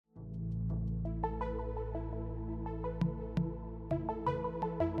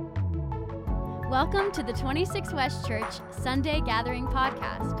Welcome to the 26 West Church Sunday Gathering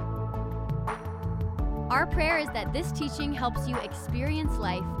Podcast. Our prayer is that this teaching helps you experience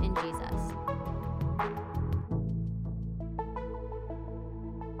life in Jesus.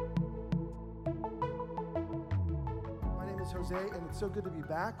 My name is Jose, and it's so good to be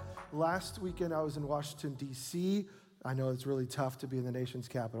back. Last weekend, I was in Washington, D.C. I know it's really tough to be in the nation's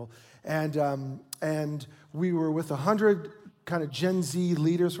capital. And we were with 100 kind of Gen Z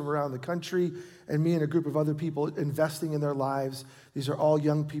leaders from around the country, and me and a group of other people investing in their lives. These are all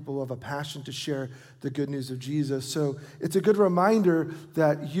young people who have a passion to share the good news of Jesus. So it's a good reminder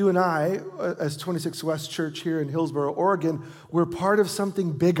that you and I, as 26 West Church here in Hillsboro, Oregon, we're part of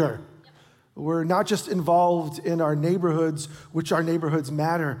something bigger. We're not just involved in our neighborhoods, which our neighborhoods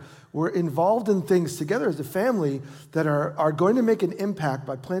matter. We're involved in things together as a family that are going to make an impact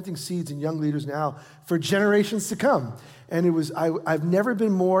by planting seeds in young leaders now for generations to come. And I've never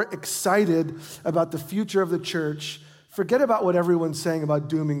been more excited about the future of the church. Forget about what everyone's saying about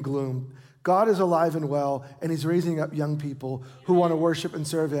doom and gloom. God is alive and well, and he's raising up young people who want to worship and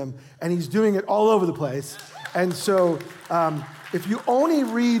serve him, and he's doing it all over the place. And so if you only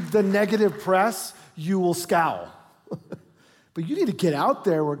read the negative press, you will scowl. But you need to get out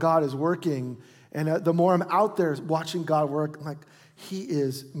there where God is working. And the more I'm out there watching God work, I'm like, he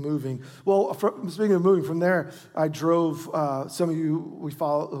is moving. Well, speaking of moving, from there, I drove, some of you who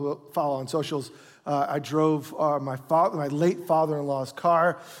follow on socials, I drove my late father-in-law's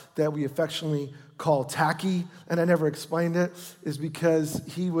car that we affectionately call Tacky, and I never explained it, is because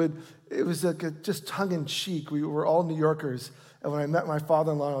it was like just tongue-in-cheek. We were all New Yorkers, and when I met my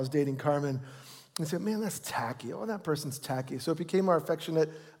father-in-law, I was dating Carmen, and I said, man, that's Tacky. Oh, that person's Tacky. So if he became more affectionate,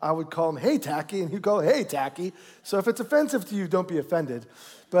 I would call him, hey, Tacky, and he'd go, hey, Tacky. So if it's offensive to you, don't be offended.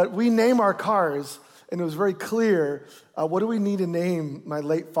 But we name our cars, and it was very clear, what do we need to name my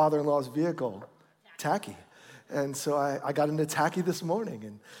late father-in-law's vehicle? Tacky. And so I got into Tacky this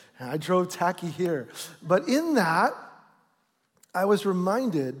morning, and I drove Tacky here. But in that, I was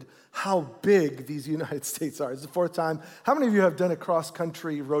reminded how big these United States are. It's the fourth time. How many of you have done a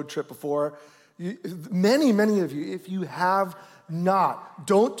cross-country road trip before? Many of you, if you have not,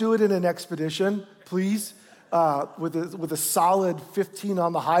 don't do it in an expedition, please, with a solid 15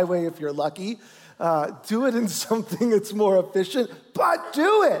 on the highway if you're lucky. Do it in something that's more efficient, but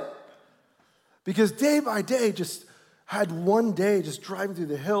do it. Because day by day, just had one day just driving through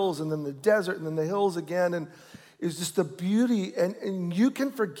the hills and then the desert and then the hills again, and it's just the beauty, and you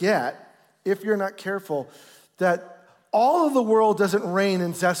can forget, if you're not careful, that all of the world doesn't rain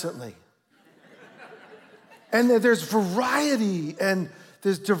incessantly. And there's variety, and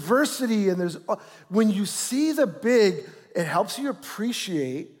there's diversity, and when you see the big, it helps you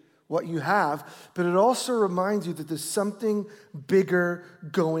appreciate what you have, but it also reminds you that there's something bigger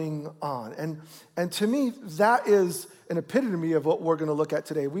going on. And to me, that is an epitome of what we're going to look at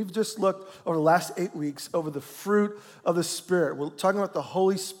today. We've just looked over the last 8 weeks over the fruit of the Spirit. We're talking about the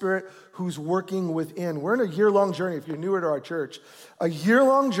Holy Spirit who's working within. We're in a year-long journey, if you're newer to our church, a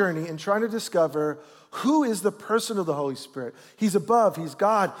year-long journey in trying to discover who is the person of the Holy Spirit. He's above, he's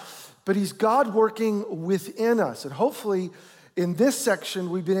God, but he's God working within us. And hopefully, in this section,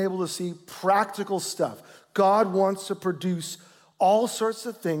 we've been able to see practical stuff. God wants to produce all sorts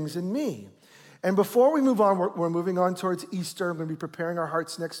of things in me. And before we move on, we're moving on towards Easter. I'm going to be preparing our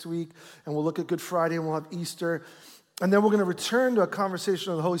hearts next week, and we'll look at Good Friday, and we'll have Easter. And then we're going to return to a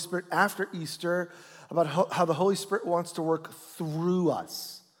conversation on the Holy Spirit after Easter about how the Holy Spirit wants to work through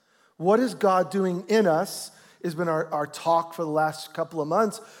us. What is God doing in us has been our talk for the last couple of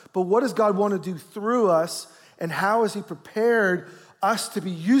months, but what does God want to do through us, and how has he prepared us to be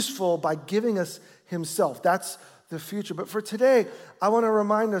useful by giving us himself? That's the future. But for today, I want to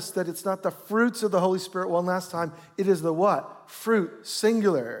remind us that it's not the fruits of the Holy Spirit one last time. It is the what? Fruit,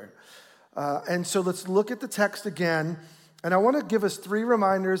 singular. And so let's look at the text again. And I want to give us 3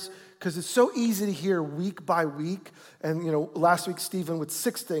 reminders, because it's so easy to hear week by week. And, last week, Stephen with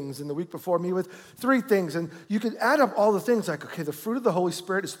 6 things, and the week before me with 3 things. And you could add up all the things like, okay, the fruit of the Holy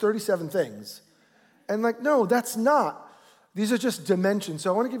Spirit is 37 things. And no, that's not. These are just dimensions.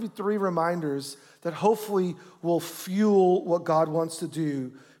 So I want to give you 3 reminders that hopefully will fuel what God wants to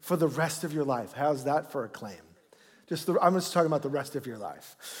do for the rest of your life. How's that for a claim? I'm just talking about the rest of your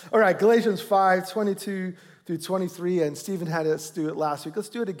life. All right, Galatians 5:22 through 23, and Stephen had us do it last week. Let's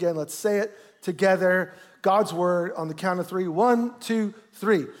do it again. Let's say it together. God's word on the count of 3. 1, 2,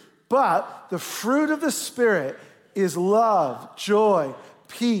 3. But the fruit of the Spirit is love, joy,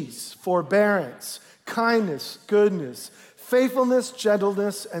 peace, forbearance, kindness, goodness, faithfulness,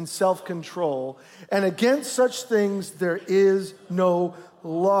 gentleness, and self-control. And against such things there is no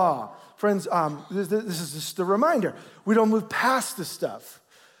law. Friends, this is just a reminder. We don't move past this stuff.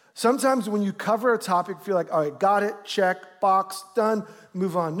 Sometimes when you cover a topic, you feel like, all right, got it, check, box, done,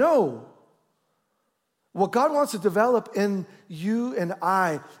 move on. No. What God wants to develop in you and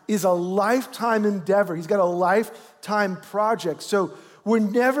I is a lifetime endeavor. He's got a lifetime project. So we're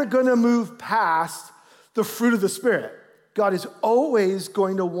never going to move past the fruit of the Spirit. God is always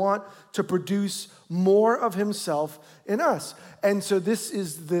going to want to produce more of himself in us. And so this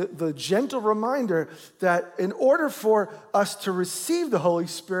is the gentle reminder that in order for us to receive the Holy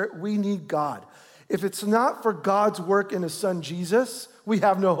Spirit, we need God. If it's not for God's work in his son Jesus, we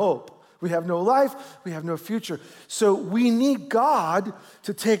have no hope. We have no life. We have no future. So we need God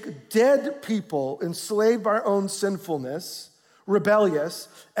to take dead people enslaved by our own sinfulness, rebellious,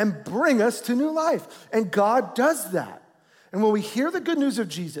 and bring us to new life. And God does that. And when we hear the good news of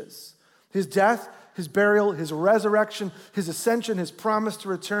Jesus, his death, his burial, his resurrection, his ascension, his promise to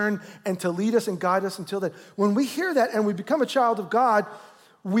return and to lead us and guide us until then, when we hear that and we become a child of God,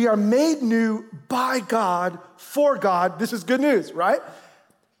 we are made new by God, for God. This is good news, right?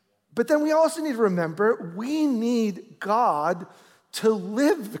 But then we also need to remember we need God to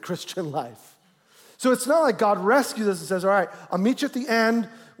live the Christian life. So it's not like God rescues us and says, all right, I'll meet you at the end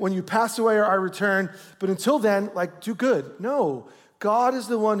when you pass away or I return, but until then, do good. No, God is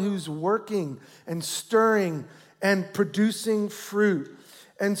the one who's working and stirring and producing fruit.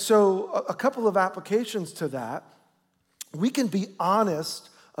 And so a couple of applications to that, we can be honest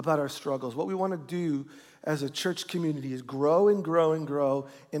about our struggles. What we want to do as a church community is grow and grow and grow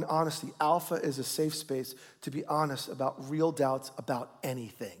in honesty. Alpha is a safe space to be honest about real doubts about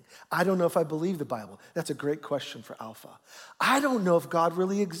anything. I don't know if I believe the Bible. That's a great question for Alpha. I don't know if God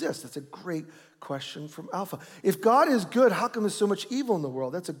really exists. That's a great question from Alpha. If God is good, how come there's so much evil in the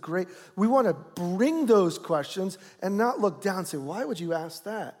world? We want to bring those questions and not look down and say, why would you ask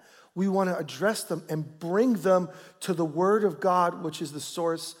that? We want to address them and bring them to the Word of God, which is the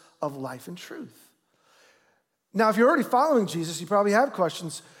source of life and truth. Now, if you're already following Jesus, you probably have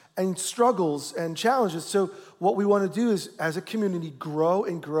questions and struggles and challenges. So what we want to do is, as a community, grow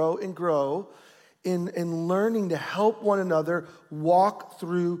and grow and grow in learning to help one another walk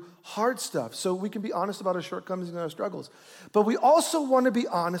through hard stuff. So we can be honest about our shortcomings and our struggles. But we also want to be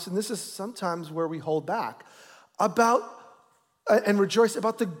honest, and this is sometimes where we hold back, about and rejoice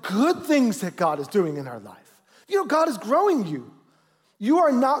about the good things that God is doing in our life. God is growing you. You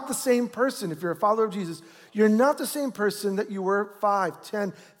are not the same person. If you're a follower of Jesus, you're not the same person that you were 5,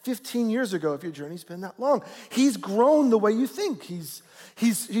 10, 15 years ago if your journey's been that long. He's grown the way you think. He's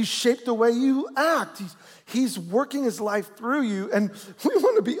shaped the way you act. He's working his life through you, and we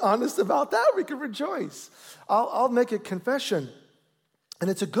want to be honest about that. We can rejoice. I'll make a confession,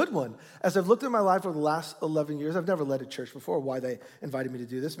 and it's a good one. As I've looked at my life over the last 11 years, I've never led a church before. Why they invited me to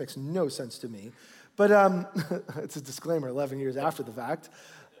do this makes no sense to me. But it's a disclaimer, 11 years after the fact.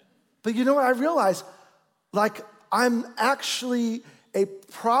 But you know what? I realized, I'm actually a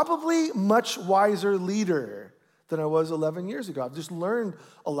probably much wiser leader than I was 11 years ago. I've just learned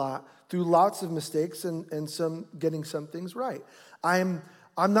a lot through lots of mistakes and some getting some things right. I'm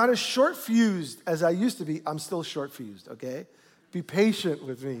not as short-fused as I used to be. I'm still short-fused, okay? Be patient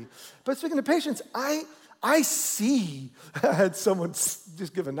with me. But speaking of patience, I see, I had someone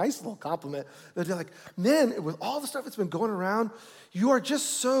just give a nice little compliment. They're like, man, with all the stuff that's been going around, you are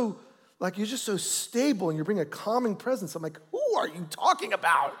just so, you're just so stable and you bring a calming presence. I'm like, who are you talking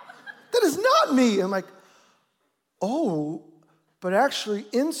about? That is not me. I'm like, oh, but actually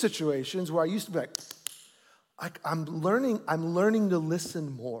in situations where I used to be I'm learning to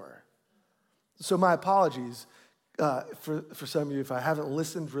listen more. So my apologies for some of you if I haven't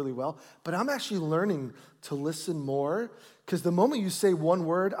listened really well, but I'm actually learning to listen more, because the moment you say one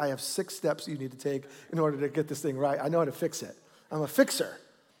word, I have 6 steps you need to take in order to get this thing right. I know how to fix it. I'm a fixer.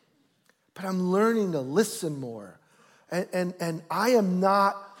 But I'm learning to listen more. And I am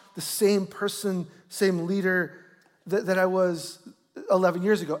not the same person, same leader that I was 11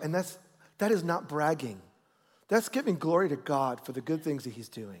 years ago. And that is not bragging. That's giving glory to God for the good things that he's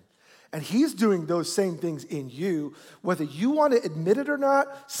doing. And he's doing those same things in you, whether you want to admit it or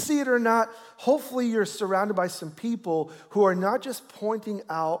not, see it or not. Hopefully you're surrounded by some people who are not just pointing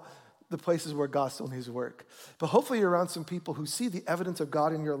out the places where God's doing his work, but hopefully you're around some people who see the evidence of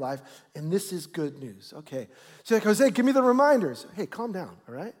God in your life, and this is good news. Okay, so Jose, give me the reminders. Hey, calm down,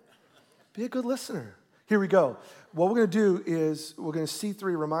 all right? Be a good listener. Here we go. What we're going to do is we're going to see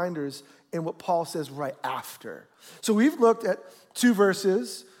 3 reminders in what Paul says right after. So we've looked at 2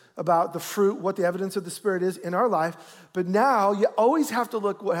 verses about the fruit, what the evidence of the Spirit is in our life. But now you always have to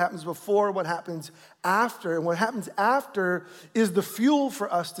look what happens before, what happens after. And what happens after is the fuel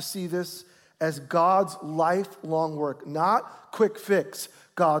for us to see this as God's lifelong work, not quick fix,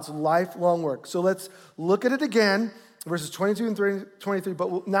 God's lifelong work. So let's look at it again, verses 22 and 23,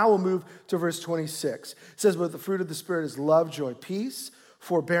 but now we'll move to verse 26. It says, but the fruit of the Spirit is love, joy, peace,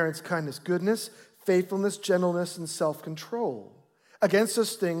 forbearance, kindness, goodness, faithfulness, gentleness, and self-control. Against such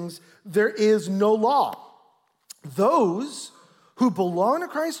things, there is no law. Those who belong to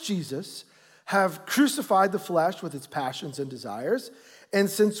Christ Jesus have crucified the flesh with its passions and desires. And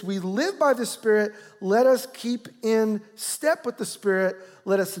since we live by the Spirit, let us keep in step with the Spirit.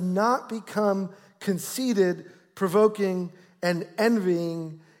 Let us not become conceited, provoking, and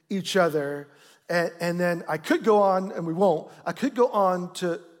envying each other. And then I could go on, and we won't. I could go on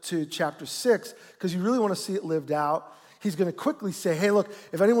to chapter 6, because you really want to see it lived out. He's going to quickly say, hey, look,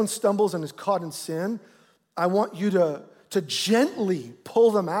 if anyone stumbles and is caught in sin, I want you to gently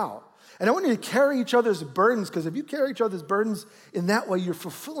pull them out. And I want you to carry each other's burdens, because if you carry each other's burdens in that way, you're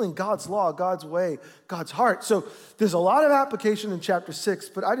fulfilling God's law, God's way, God's heart. So there's a lot of application in chapter 6,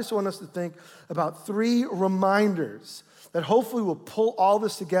 but I just want us to think about 3 reminders that hopefully will pull all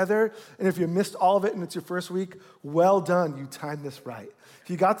this together. And if you missed all of it and it's your first week, well done, you timed this right. If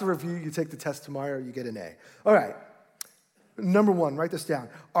you got the review, you take the test tomorrow, you get an A. All right, number 1, write this down.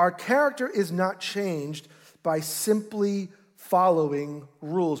 Our character is not changed by simply following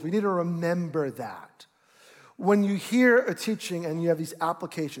rules. We need to remember that. When you hear a teaching and you have these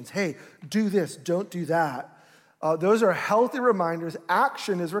applications, hey, do this, don't do that, those are healthy reminders.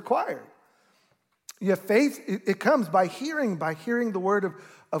 Action is required. You have faith, it comes by hearing the word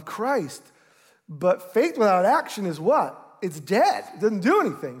of Christ. But faith without action is what? It's dead. It doesn't do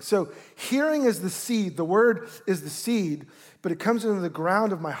anything. So hearing is the seed. The word is the seed, but it comes into the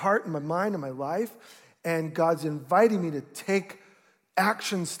ground of my heart and my mind and my life. And God's inviting me to take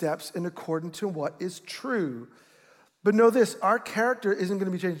action steps in accordance to what is true. But know this, our character isn't going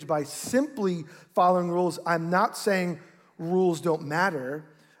to be changed by simply following rules. I'm not saying rules don't matter.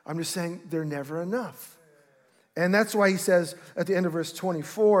 I'm just saying they're never enough. And that's why he says at the end of verse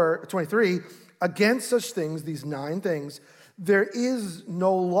 23, against such things, these 9 things, there is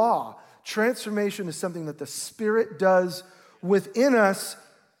no law. Transformation is something that the Spirit does within us,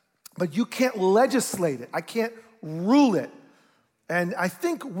 but you can't legislate it. I can't rule it. And I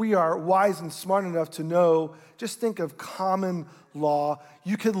think we are wise and smart enough to know, just think of common law.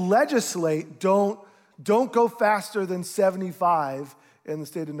 You could legislate, don't go faster than 75 in the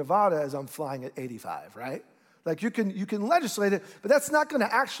state of Nevada as I'm flying at 85, right? Like you can legislate it, but that's not going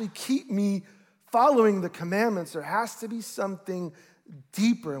to actually keep me following the commandments. There has to be something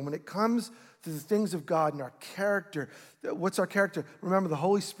deeper. And when it comes to the things of God and our character, what's our character? Remember, the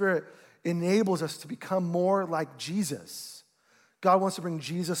Holy Spirit enables us to become more like Jesus. God wants to bring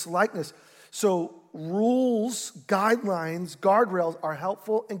Jesus likeness. So rules, guidelines, guardrails are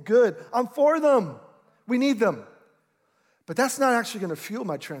helpful and good. I'm for them. We need them. But that's not actually going to fuel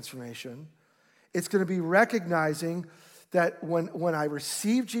my transformation. It's going to be recognizing that when I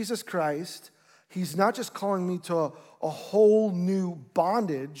receive Jesus Christ, he's not just calling me to a whole new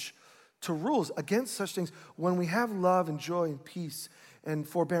bondage to rules. Against such things, when we have love and joy and peace and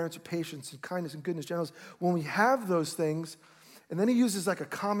forbearance and patience and kindness and goodness, gentleness, when we have those things, and then he uses like a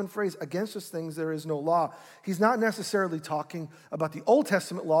common phrase, against such things there is no law. He's not necessarily talking about the Old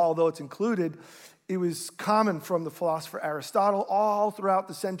Testament law, although it's included. It was common from the philosopher Aristotle all throughout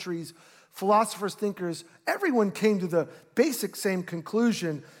the centuries. Philosophers, thinkers, everyone came to the basic same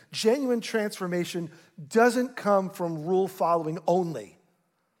conclusion. Genuine transformation doesn't come from rule following only.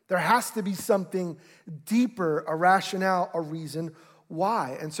 There has to be something deeper, a rationale, a reason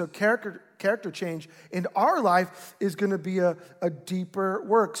why. And so character change in our life is going to be a deeper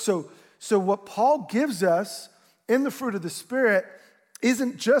work. So what Paul gives us in the fruit of the Spirit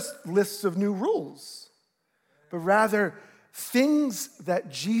isn't just lists of new rules, but rather things that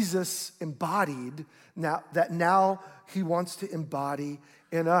Jesus embodied now he wants to embody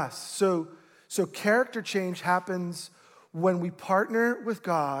in us. So character change happens when we partner with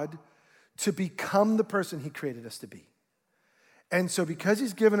God to become the person he created us to be. And so because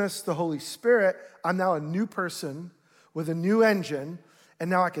he's given us the Holy Spirit, I'm now a new person with a new engine, and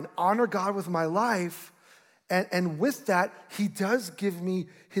now I can honor God with my life. And with that, he does give me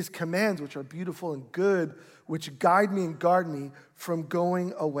his commands, which are beautiful and good, which guide me and guard me from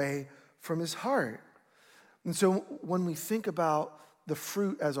going away from his heart. And so when we think about the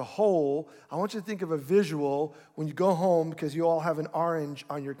fruit as a whole, I want you to think of a visual when you go home, because you all have an orange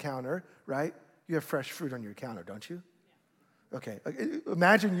on your counter, right? You have fresh fruit on your counter, don't you? Okay,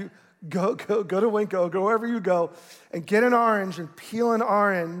 imagine you go to Winco, go wherever you go, and get an orange and peel an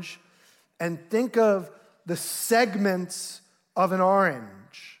orange and think of the segments of an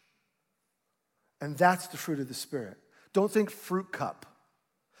orange. And that's the fruit of the Spirit. Don't think fruit cup.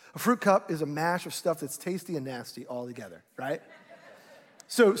 A fruit cup is a mash of stuff that's tasty and nasty all together, right?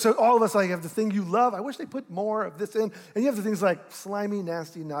 So all of us have the thing you love. I wish they put more of this in. And you have the things like slimy,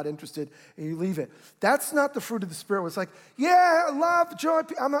 nasty, not interested, and you leave it. That's not the fruit of the Spirit. It's like, yeah, love, joy.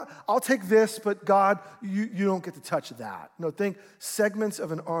 I'll take this, but God, you don't get to touch that. No, think segments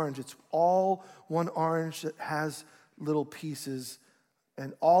of an orange. It's all one orange that has little pieces.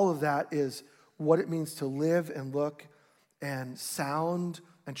 And all of that is what it means to live and look and sound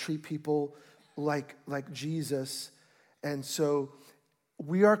and treat people like Jesus. And so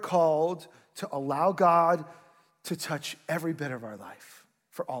we are called to allow God to touch every bit of our life,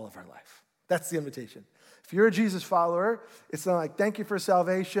 for all of our life. That's the invitation. If you're a Jesus follower, it's not like, thank you for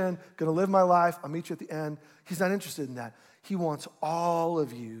salvation, gonna live my life, I'll meet you at the end. He's not interested in that. He wants all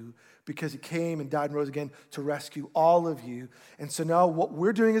of you because he came and died and rose again to rescue all of you. And so now what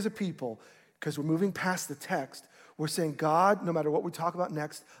we're doing as a people, because we're moving past the text, we're saying, God, no matter what we talk about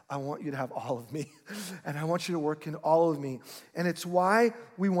next, I want you to have all of me. And I want you to work in all of me. And it's why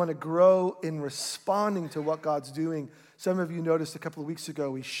we want to grow in responding to what God's doing. Some of you noticed a couple of weeks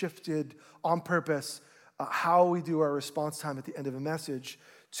ago, we shifted on purpose how we do our response time at the end of a message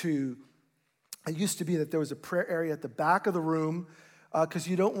to, it used to be that there was a prayer area at the back of the room because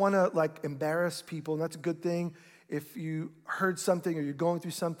you don't want to embarrass people, and that's a good thing. If you heard something or you're going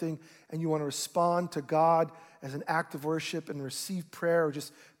through something and you want to respond to God as an act of worship and receive prayer, or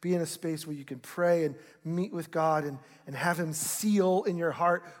just be in a space where you can pray and meet with God and have him seal in your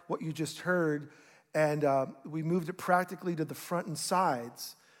heart what you just heard. And we moved it practically to the front and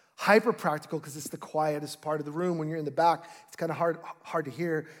sides. Hyper practical because it's the quietest part of the room. When you're in the back, it's kind of hard to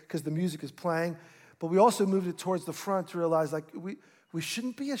hear because the music is playing. But we also moved it towards the front to realize we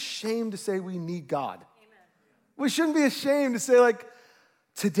shouldn't be ashamed to say we need God. We shouldn't be ashamed to say,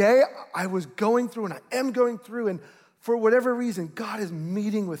 today I was going through and I am going through, and for whatever reason, God is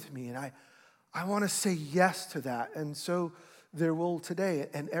meeting with me, and I want to say yes to that. And so there will today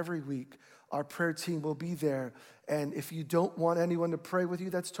and every week, our prayer team will be there. And if you don't want anyone to pray with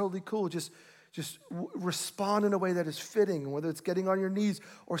you, that's totally cool. Just respond in a way that is fitting, whether it's getting on your knees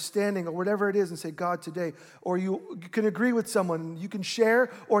or standing or whatever it is, and say, God, today. Or you can agree with someone. You can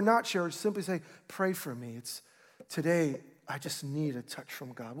share or not share, or simply say, pray for me. It's today, I just need a touch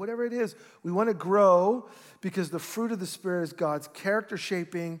from God. Whatever it is, we want to grow because the fruit of the Spirit is God's character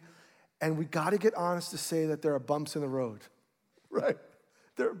shaping, and we got to get honest to say that there are bumps in the road, right?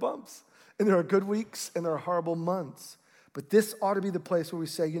 There are bumps, and there are good weeks, and there are horrible months. But this ought to be the place where we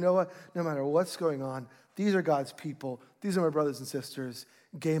say, you know what? No matter what's going on, these are God's people. These are my brothers and sisters.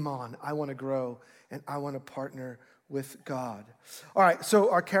 Game on. I want to grow, and I want to partner with God. All right,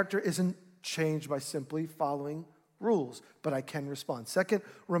 so our character isn't changed by simply following rules, but I can respond. Second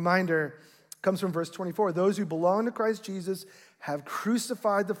reminder comes from verse 24. Those who belong to Christ Jesus have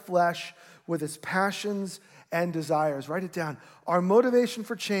crucified the flesh with its passions and desires. Write it down. Our motivation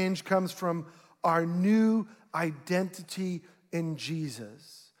for change comes from our new identity in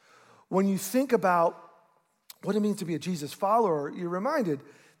Jesus. When you think about what it means to be a Jesus follower, you're reminded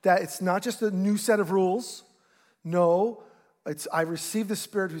that it's not just a new set of rules. No, I received the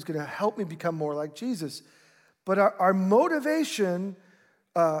Spirit who's going to help me become more like Jesus. But our motivation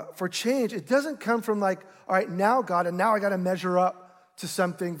for change, it doesn't come from all right, now God, and now I got to measure up to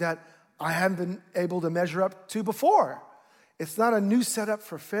something that I haven't been able to measure up to before. It's not a new setup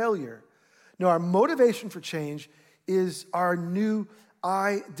for failure. No, our motivation for change is our new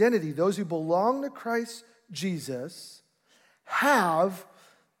identity. Those who belong to Christ Jesus have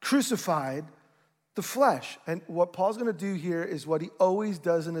crucified the flesh. And what Paul's going to do here is what he always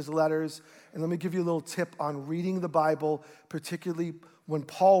does in his letters. And let me give you a little tip on reading the Bible, particularly when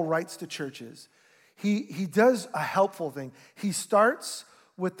Paul writes to churches. He does a helpful thing. He starts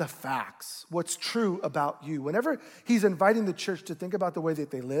with the facts, what's true about you. Whenever he's inviting the church to think about the way that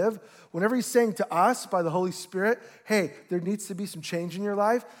they live, whenever he's saying to us by the Holy Spirit, hey, there needs to be some change in your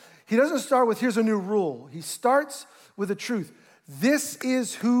life, he doesn't start with, here's a new rule. He starts with the truth. This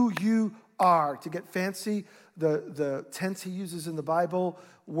is who you are. To get fancy, the tense he uses in the Bible,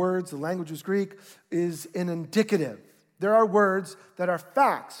 words, the language is Greek, is an indicative. There are words that are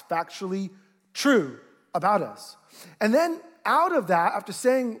facts, factually true about us. And then out of that, after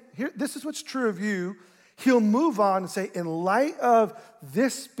saying, here, this is what's true of you, he'll move on and say, in light of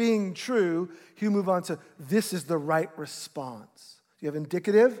this being true, he'll move on to, this is the right response. You have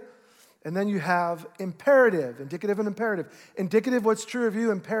indicative, And then you have imperative, indicative and imperative. Indicative, what's true of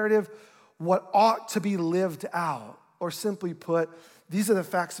you. Imperative, what ought to be lived out. Or simply put, these are the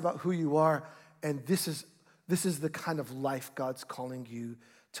facts about who you are, and this is the kind of life God's calling you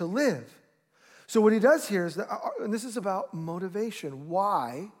to live. So what he does here is, and this is about motivation.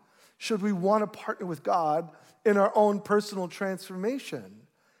 Why should we want to partner with God in our own personal transformation?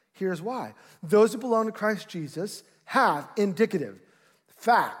 Here's why. Those who belong to Christ Jesus have, indicative,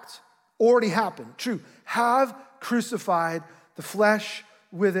 fact, already happened, true, have crucified the flesh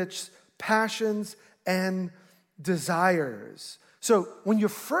with its passions and desires. So when you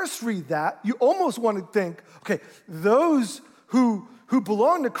first read that, you almost want to think, okay, those who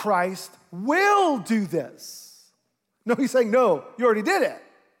belong to Christ will do this. No, he's saying, no, you already did it.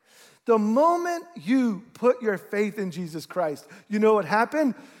 The moment you put your faith in Jesus Christ, you know what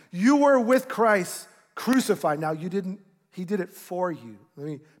happened? You were with Christ crucified. Now, he did it for you. Let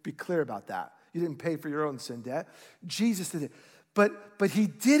me be clear about that. You didn't pay for your own sin debt. Jesus did it. But he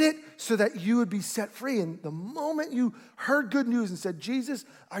did it so that you would be set free. And the moment you heard good news and said, Jesus,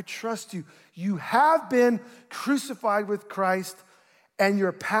 I trust you, you have been crucified with Christ and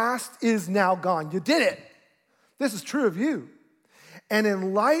your past is now gone. You did it. This is true of you. And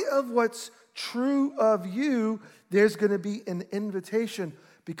in light of what's true of you, there's going to be an invitation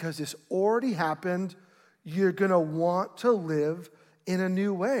because this already happened. You're going to want to live in a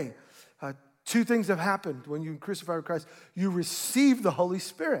new way. Two things have happened when you crucify with Christ. You receive the Holy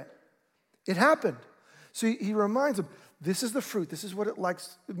Spirit. It happened. So he reminds them, this is the fruit. This is what it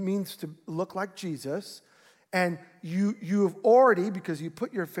means to look like Jesus. And you have already, because you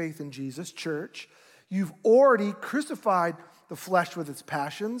put your faith in Jesus, church, you've already crucified the flesh with its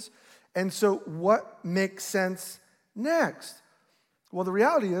passions. And so what makes sense next? Well, the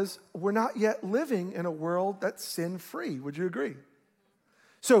reality is we're not yet living in a world that's sin-free. Would you agree?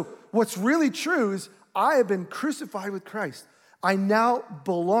 So what's really true is I have been crucified with Christ. I now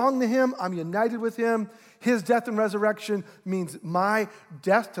belong to him. I'm united with him. His death and resurrection means my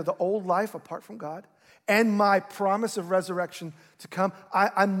death to the old life apart from God and my promise of resurrection to come.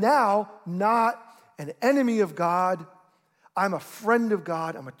 I'm now not an enemy of God. I'm a friend of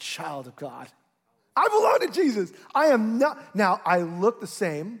God. I'm a child of God. I belong to Jesus. I am not. Now, I look the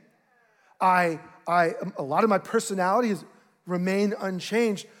same. A lot of my personality has remained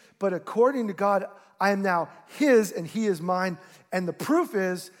unchanged, but according to God, I am now his and he is mine. And the proof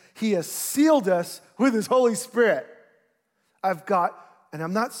is he has sealed us with his Holy Spirit. I've got, and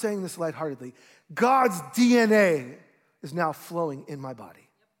I'm not saying this lightheartedly, God's DNA is now flowing in my body.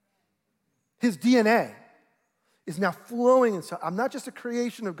 His DNA is now flowing inside. I'm not just a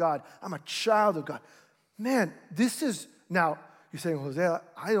creation of God. I'm a child of God. Man, this is, now, you're saying, Jose,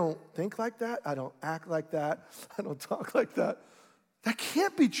 I don't think like that. I don't act like that. I don't talk like that. That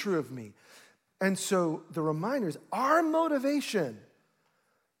can't be true of me. And so the reminder is our motivation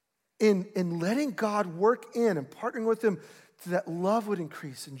in letting God work in and partnering with him so that love would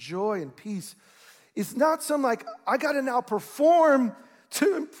increase and joy and peace is not some like, I got to now perform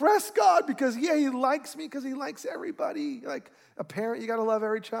to impress God because, yeah, he likes me because he likes everybody. Like a parent, you got to love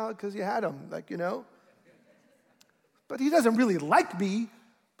every child because you had them, like, you know. But he doesn't really like me,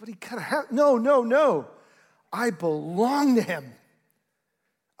 but he kind of has. No. I belong to him.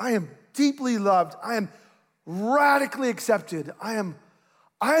 I am deeply loved. I am radically accepted. I'm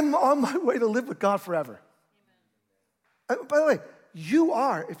on my way to live with God forever. By the way, you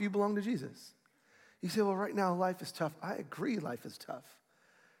are if you belong to Jesus. You say, well, right now life is tough. I agree life is tough.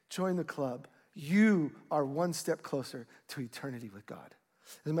 Join the club. You are one step closer to eternity with God.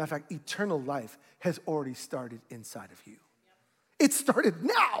 As a matter of fact, eternal life has already started inside of you. It started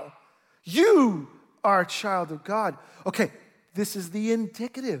now. You are a child of God. Okay, this is the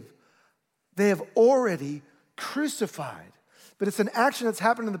indicative. They have already crucified. But it's an action that's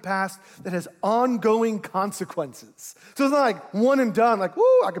happened in the past that has ongoing consequences. So it's not like one and done, like, woo,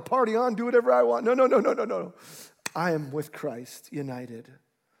 I could party on, do whatever I want. No. I am with Christ, united.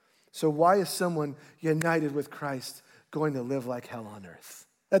 So why is someone united with Christ going to live like hell on earth?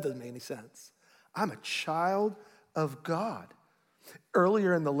 That doesn't make any sense. I'm a child of God.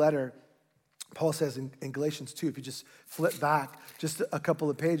 Earlier in the letter, Paul says in Galatians 2, if you just flip back just a couple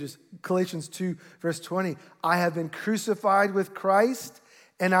of pages, Galatians 2, verse 20, I have been crucified with Christ,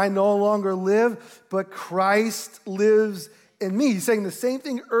 and I no longer live, but Christ lives in me. He's saying the same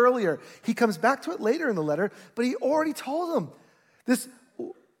thing earlier. He comes back to it later in the letter, but he already told them this.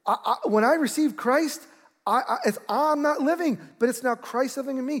 When I received Christ, I'm not living, but it's now Christ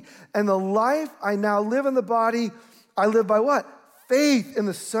living in me. And the life I now live in the body, I live by what? Faith in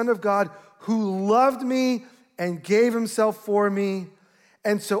the Son of God who loved me and gave himself for me.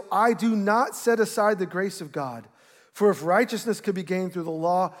 And so I do not set aside the grace of God. For if righteousness could be gained through the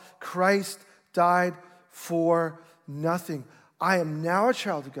law, Christ died for nothing. I am now a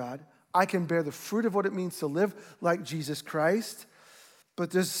child of God. I can bear the fruit of what it means to live like Jesus Christ.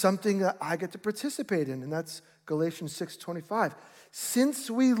 But there's something that I get to participate in, and that's Galatians 6:25. Since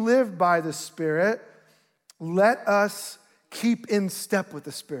we live by the Spirit, let us keep in step with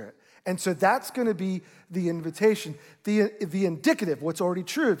the Spirit. And so that's going to be the invitation, the indicative, what's already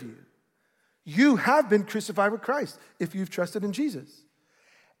true of you. You have been crucified with Christ if you've trusted in Jesus.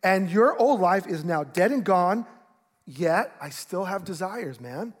 And your old life is now dead and gone, yet I still have desires,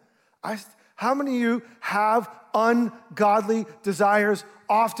 man. How many of you have ungodly desires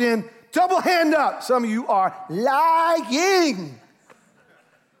often? Double hand up. Some of you are lying.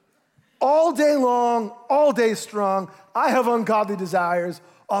 All day long, all day strong, I have ungodly desires.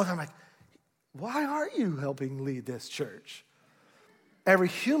 All the time, like, why aren't you helping lead this church? Every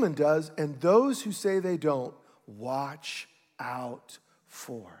human does, and those who say they don't, watch out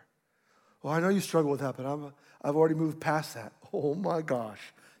for. Well, I know you struggle with that, but I've already moved past that. Oh my gosh,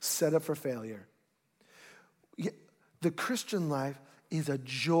 set up for failure. The Christian life is a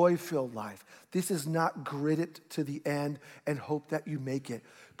joy-filled life. This is not grit it to the end and hope that you make it.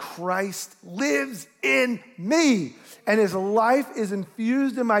 Christ lives in me, and his life is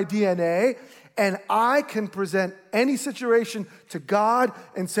infused in my DNA, and I can present any situation to God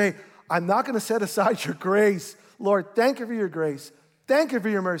and say, I'm not going to set aside your grace. Lord, thank you for your grace. Thank you for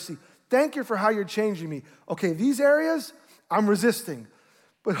your mercy. Thank you for how you're changing me. Okay, these areas, I'm resisting.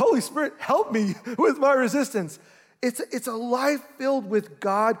 But Holy Spirit, help me with my resistance. It's a life filled with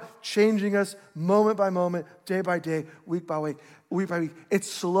God changing us moment by moment, day by day, week by week, week by week.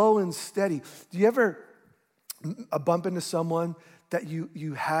 It's slow and steady. Do you ever bump into someone that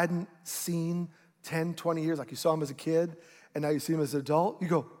you hadn't seen 10, 20 years, like you saw him as a kid, and now you see him as an adult? You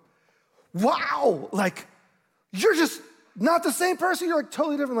go, wow, like, you're just not the same person. You're like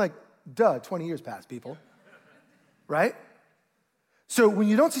totally different. Like, duh, 20 years passed, people, right? So when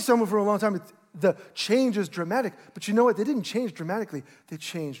you don't see someone for a long time, the change is dramatic. But you know what? They didn't change dramatically. They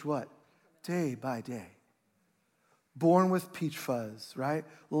changed what? Day by day. Born with peach fuzz, right?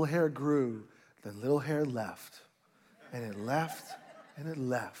 Little hair grew, then little hair left. And it left, and it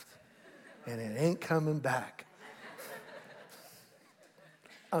left. And it ain't coming back.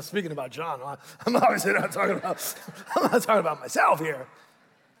 I'm speaking about John. I'm obviously not talking about myself here.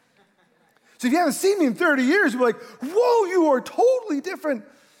 So if you haven't seen me in 30 years, you're like, whoa, you are totally different.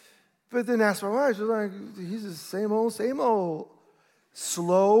 But then ask my wife, she's like, he's the same old.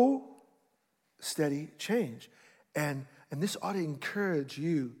 Slow, steady change. And this ought to encourage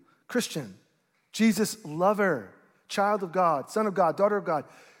you, Christian, Jesus lover, child of God, son of God, daughter of God.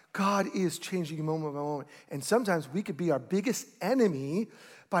 God is changing you moment by moment. And sometimes we could be our biggest enemy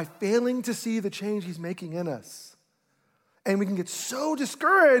by failing to see the change he's making in us. And we can get so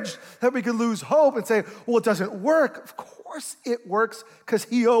discouraged that we can lose hope and say, well, it doesn't work. Of course it works, because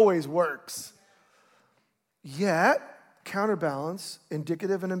he always works. Yet, counterbalance,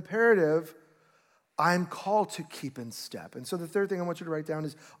 indicative and imperative, I'm called to keep in step. And so the third thing I want you to write down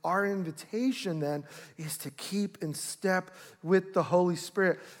is our invitation then is to keep in step with the Holy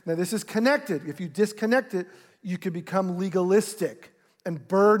Spirit. Now this is connected. If you disconnect it, you can become legalistic and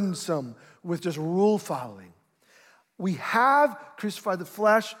burdensome with just rule following. We have crucified the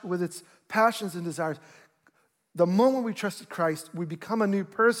flesh with its passions and desires. The moment we trusted Christ, we become a new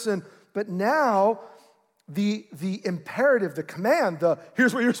person, but now the imperative, the command,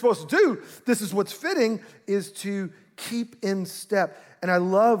 here's what you're supposed to do, this is what's fitting, is to keep in step. And I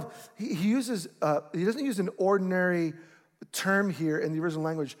love, he doesn't use an ordinary term here in the original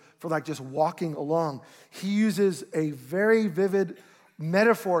language for like just walking along. He uses a very vivid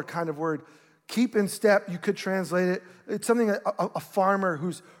metaphor kind of word. Keep in step, you could translate it. It's something a farmer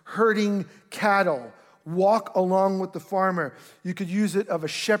who's herding cattle. Walk along with the farmer. You could use it of a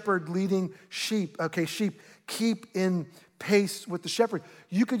shepherd leading sheep. Okay, sheep, keep in pace with the shepherd.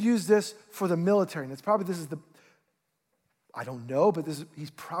 You could use this for the military. And I don't know, but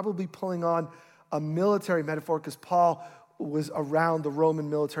he's probably pulling on a military metaphor because Paul was around the Roman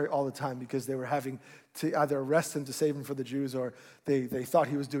military all the time because they were having to either arrest him to save him for the Jews or they thought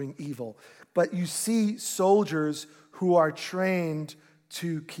he was doing evil. But you see soldiers who are trained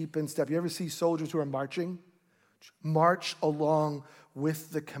to keep in step. You ever see soldiers who are marching? March along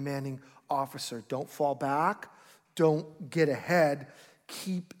with the commanding officer. Don't fall back. Don't get ahead.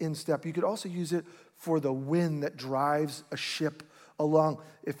 Keep in step. You could also use it for the wind that drives a ship along.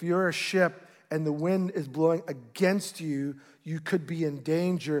 If you're a ship and the wind is blowing against you, you could be in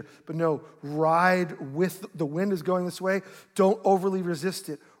danger. But no, ride with the wind is going this way. Don't overly resist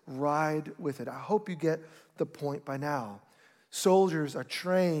it. Ride with it. I hope you get the point by now. Soldiers are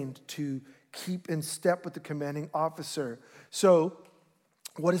trained to keep in step with the commanding officer. So,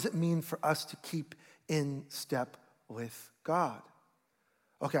 what does it mean for us to keep in step with God?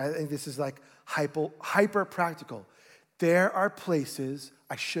 Okay, I think this is like hyper practical. There are places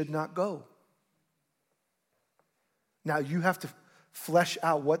I should not go. Now, you have to flesh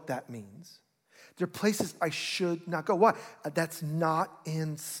out what that means. There are places I should not go. Why? That's not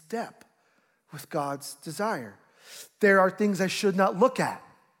in step with God's desire. There are things I should not look at.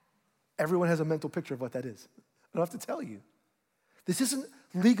 Everyone has a mental picture of what that is. I don't have to tell you. This isn't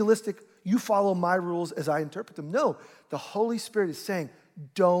legalistic, you follow my rules as I interpret them. No, the Holy Spirit is saying,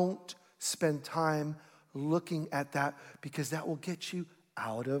 don't spend time looking at that because that will get you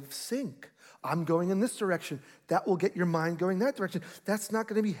out of sync. I'm going in this direction. That will get your mind going that direction. That's not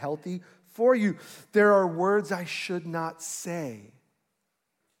going to be healthy for you. There are words I should not say.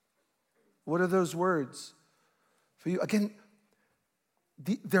 What are those words for you? Again,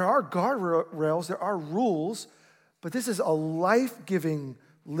 there are guardrails, there are rules, but this is a life-giving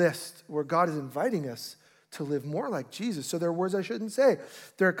list where God is inviting us to live more like Jesus. So there are words I shouldn't say.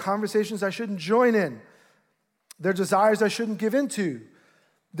 There are conversations I shouldn't join in. There are desires I shouldn't give into.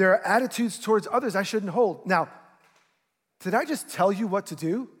 There are attitudes towards others I shouldn't hold. Now, did I just tell you what to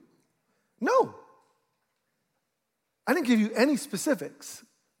do? No. I didn't give you any specifics.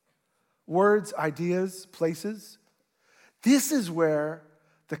 Words, ideas, places. This is where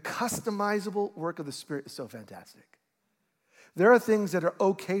the customizable work of the Spirit is so fantastic. There are things that are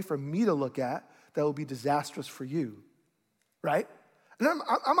okay for me to look at that will be disastrous for you, right? And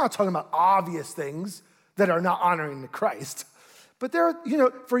I'm not talking about obvious things that are not honoring to Christ. But there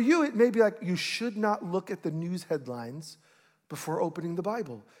are, for you, it may be like you should not look at the news headlines before opening the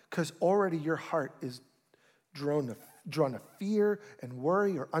Bible because already your heart is drawn to fear and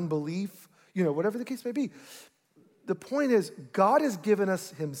worry or unbelief, whatever the case may be. The point is, God has given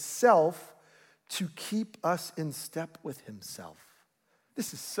us himself to keep us in step with himself.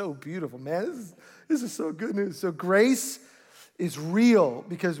 This is so beautiful, man. This is so good news. So grace is real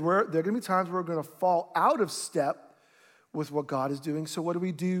because there are going to be times where we're going to fall out of step with what God is doing. So what do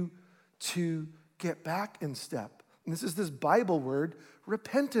we do to get back in step? And this is this Bible word,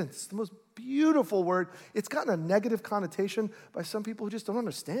 repentance, the most beautiful word. It's gotten a negative connotation by some people who just don't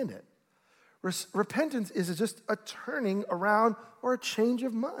understand it. Repentance is just a turning around or a change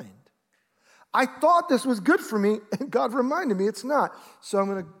of mind. I thought this was good for me, and God reminded me it's not. So I'm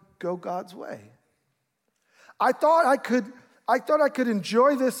going to go God's way. I thought I could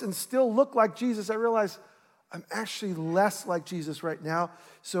enjoy this and still look like Jesus. I realized I'm actually less like Jesus right now.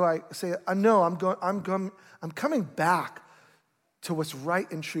 So I say, no, I'm coming back to what's right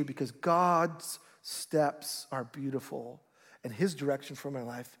and true because God's steps are beautiful and his direction for my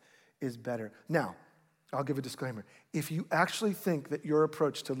life is better. Now, I'll give a disclaimer. If you actually think that your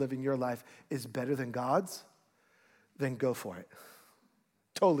approach to living your life is better than God's, then go for it.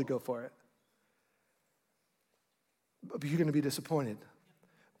 Totally go for it. But you're going to be disappointed.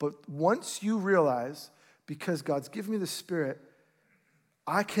 But once you realize, because God's given me the Spirit,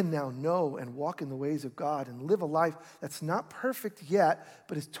 I can now know and walk in the ways of God and live a life that's not perfect yet,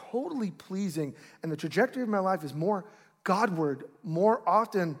 but is totally pleasing. And the trajectory of my life is more Godward, more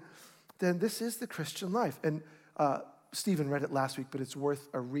often than this is the Christian life. And Stephen read it last week, but it's worth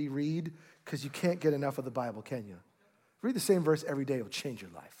a reread because you can't get enough of the Bible, can you? Read the same verse every day. It will change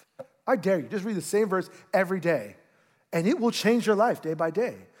your life. I dare you. Just read the same verse every day, and it will change your life day by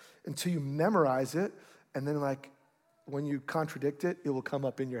day until you memorize it. And then when you contradict it, it will come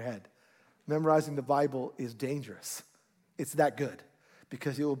up in your head. Memorizing the Bible is dangerous. It's that good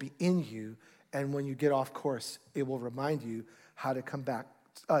because it will be in you. And when you get off course, it will remind you how to come back.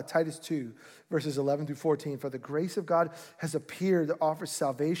 Titus 2, verses 11 through 14. For the grace of God has appeared that offers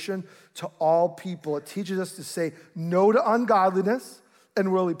salvation to all people. It teaches us to say no to ungodliness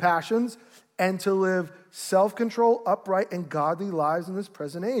and worldly passions and to live self-control, upright, and godly lives in this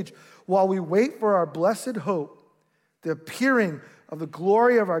present age, while we wait for our blessed hope, the appearing of the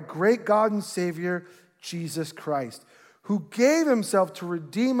glory of our great God and Savior, Jesus Christ, who gave himself to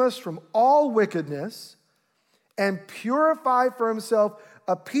redeem us from all wickedness and purify for himself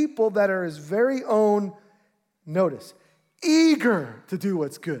a people that are his very own, notice, eager to do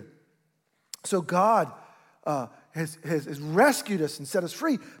what's good. So God has rescued us and set us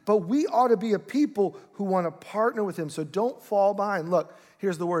free, but we ought to be a people who want to partner with him. So don't fall behind. Look,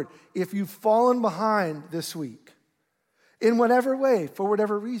 here's the word. If you've fallen behind this week, in whatever way, for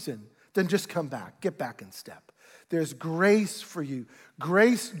whatever reason, then just come back. Get back in step. There's grace for you.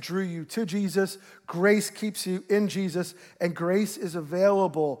 Grace drew you to Jesus. Grace keeps you in Jesus. And grace is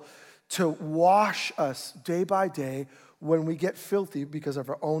available to wash us day by day when we get filthy because of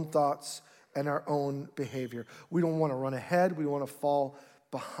our own thoughts and our own behavior. We don't want to run ahead. We don't want to fall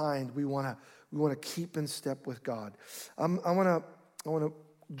behind. We want to keep in step with God. I want to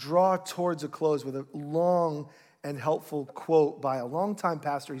draw towards a close with a long and helpful quote by a longtime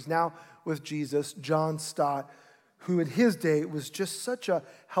pastor. He's now with Jesus, John Stott, who in his day was just such a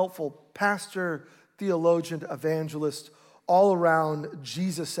helpful pastor, theologian, evangelist, all-around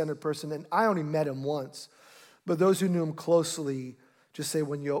Jesus-centered person. And I only met him once, but those who knew him closely just say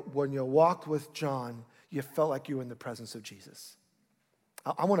when you walked with John, you felt like you were in the presence of Jesus.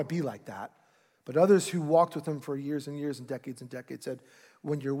 I want to be like that. But others who walked with him for years and years and decades said,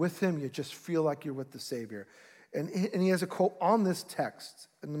 when you're with him, you just feel like you're with the Savior. And he has a quote on this text,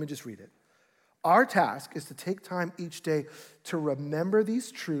 and let me just read it. Our task is to take time each day to remember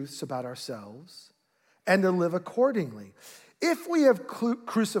these truths about ourselves and to live accordingly. If we have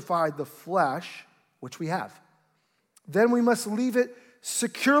crucified the flesh, which we have, then we must leave it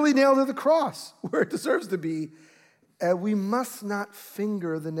securely nailed to the cross where it deserves to be, and we must not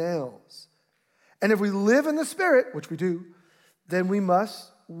finger the nails. And if we live in the Spirit, which we do, then we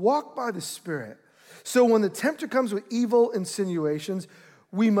must walk by the Spirit. So when the tempter comes with evil insinuations,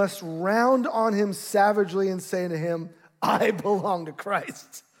 we must round on him savagely and say to him, I belong to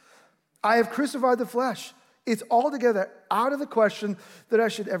Christ. I have crucified the flesh. It's altogether out of the question that I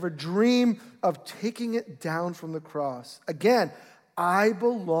should ever dream of taking it down from the cross. Again, I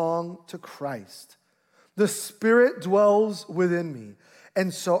belong to Christ. The Spirit dwells within me.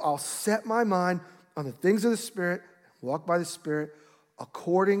 And so I'll set my mind on the things of the Spirit, walk by the Spirit,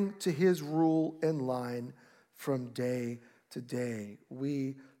 according to his rule and line from day to day.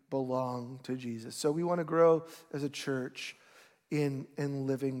 We belong to Jesus. So we want to grow as a church in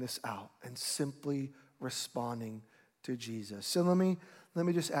living this out and simply responding to Jesus. So let me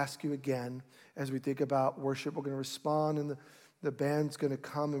just ask you again, as we think about worship, we're going to respond and the band's going to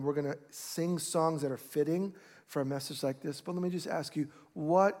come and we're going to sing songs that are fitting for a message like this. But let me just ask you,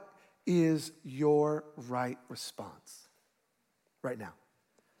 what is your right response right now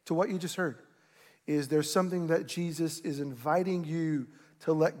to what you just heard? Is there something that Jesus is inviting you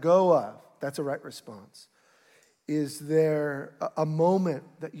to let go of? That's a right response. Is there a moment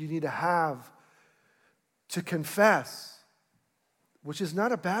that you need to have to confess, which is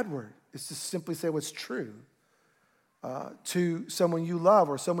not a bad word? It's to simply say what's true to someone you love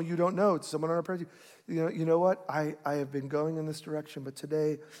or someone you don't know, to someone on a prayer team. You know what? I have been going in this direction, but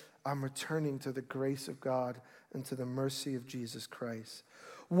today I'm returning to the grace of God and to the mercy of Jesus Christ.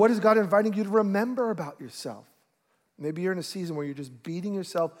 What is God inviting you to remember about yourself? Maybe you're in a season where you're just beating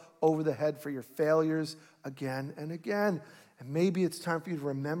yourself over the head for your failures again and again. And maybe it's time for you to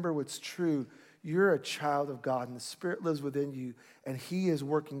remember what's true. You're a child of God, and the Spirit lives within you, and he is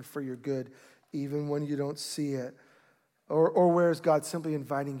working for your good, even when you don't see it. Or where is God simply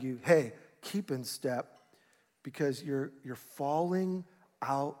inviting you, hey, keep in step, because you're falling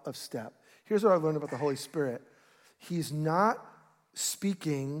out of step. Here's what I've learned about the Holy Spirit. He's not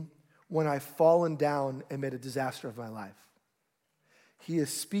speaking when I've fallen down and made a disaster of my life. He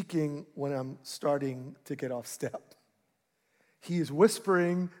is speaking when I'm starting to get off step. He is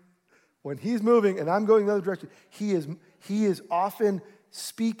whispering when he's moving and I'm going the other direction. He is often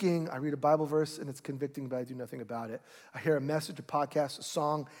speaking. I read a Bible verse and it's convicting, but I do nothing about it. I hear a message, a podcast, a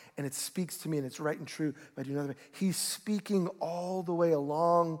song, and it speaks to me and it's right and true, but I do nothing. He's speaking all the way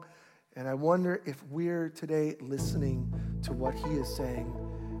along, and I wonder if we're today listening to what he is saying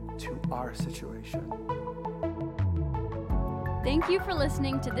to our situation. Thank you for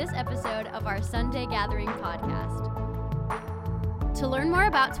listening to this episode of our Sunday Gathering podcast. To learn more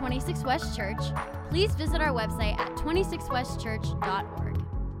about 26 West Church, please visit our website at 26westchurch.org.